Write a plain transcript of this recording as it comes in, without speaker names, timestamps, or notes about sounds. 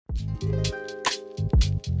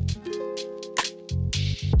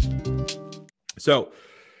So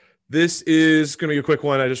this is going to be a quick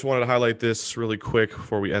one. I just wanted to highlight this really quick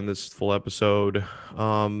before we end this full episode.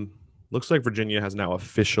 Looks like Virginia has now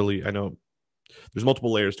officially, I know there's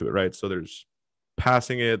multiple layers to it, right? So there's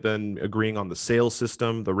passing it, then agreeing on the sales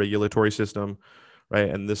system, the regulatory system, right?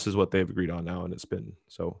 And this is what they've agreed on now. And it's been,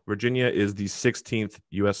 so Virginia is the 16th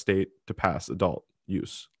U.S. state to pass adult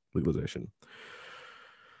use legalization.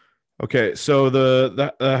 Okay, so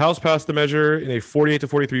the House passed the measure in a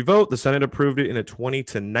 48-43 vote. The Senate approved it in a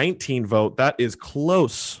 20-19 vote. That is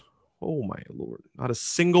close. Oh, my Lord. Not a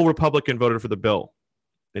single Republican voted for the bill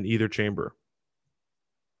in either chamber.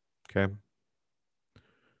 Okay.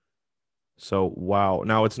 So, wow.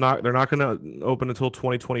 Now, they're not going to open until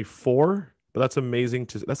 2024, but that's amazing.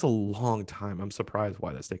 That's a long time. I'm surprised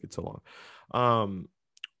why that's taking so long.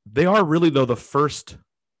 They are really, though, the first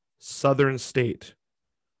southern state,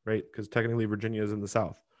 right? Because technically Virginia is in the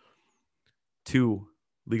South, to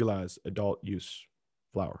legalize adult use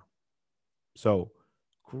flower. So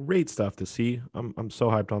great stuff to see. I'm so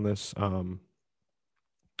hyped on this.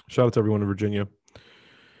 Shout out to everyone in Virginia.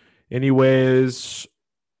 Anyways,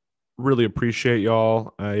 really appreciate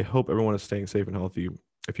y'all. I hope everyone is staying safe and healthy.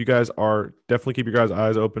 If you guys are, definitely keep your guys'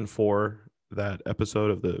 eyes open for that episode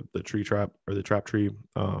of the tree trap or the trap tree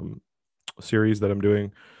series that I'm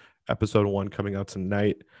doing. Episode 1 coming out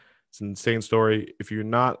tonight. It's an insane story. If you're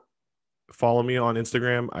not following me on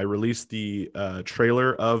Instagram, I released the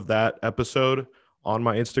trailer of that episode on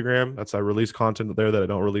my Instagram. I release content there that I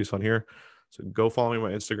don't release on here. So go follow me on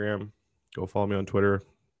my Instagram. Go follow me on Twitter.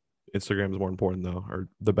 Instagram is more important though, or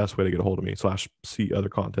the best way to get a hold of me / see other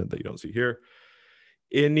content that you don't see here.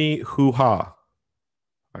 Any hoo-ha.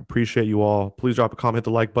 I appreciate you all. Please drop a comment, hit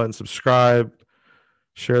the like button, subscribe,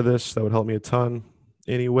 share this. That would help me a ton.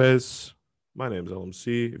 Anyways, my name is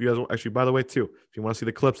LMC. If you guys actually, by the way, too, if you want to see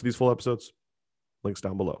the clips of these full episodes, links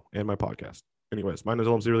down below and my podcast. Anyways, my name is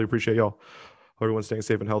LMC. Really appreciate y'all. Hope everyone's staying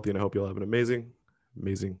safe and healthy, and I hope y'all have an amazing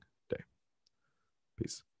day.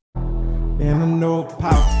 Peace. And I know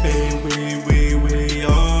Poppy, we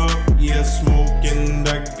up. Yeah, smoking,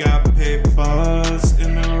 I got papers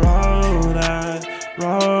in the road. I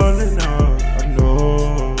rolling up, I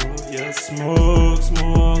know. Yeah,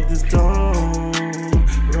 smoke this dope.